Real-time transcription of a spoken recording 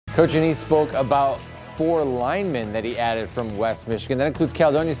Coach Anise spoke about 4 linemen that he added from West Michigan. That includes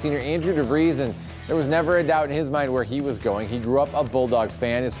Caledonia senior Andrew DeVries, and there was never a doubt in his mind where he was going. He grew up a Bulldogs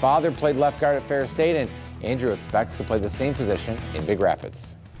fan. His father played left guard at Ferris State, and Andrew expects to play the same position in Big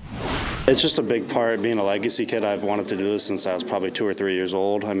Rapids. It's just a big part. Being a legacy kid, I've wanted to do this since I was probably 2 or 3 years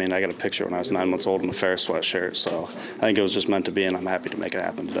old. I mean, I got a picture when I was 9 months old in the Ferris sweatshirt, so I think it was just meant to be, and I'm happy to make it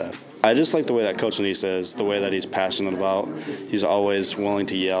happen today. I just like the way that Coach Anise is, the way that he's passionate about. He's always willing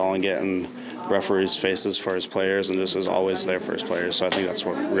to yell and get in referees' faces for his players, and just is always there for his players, so I think that's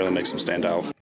what really makes him stand out.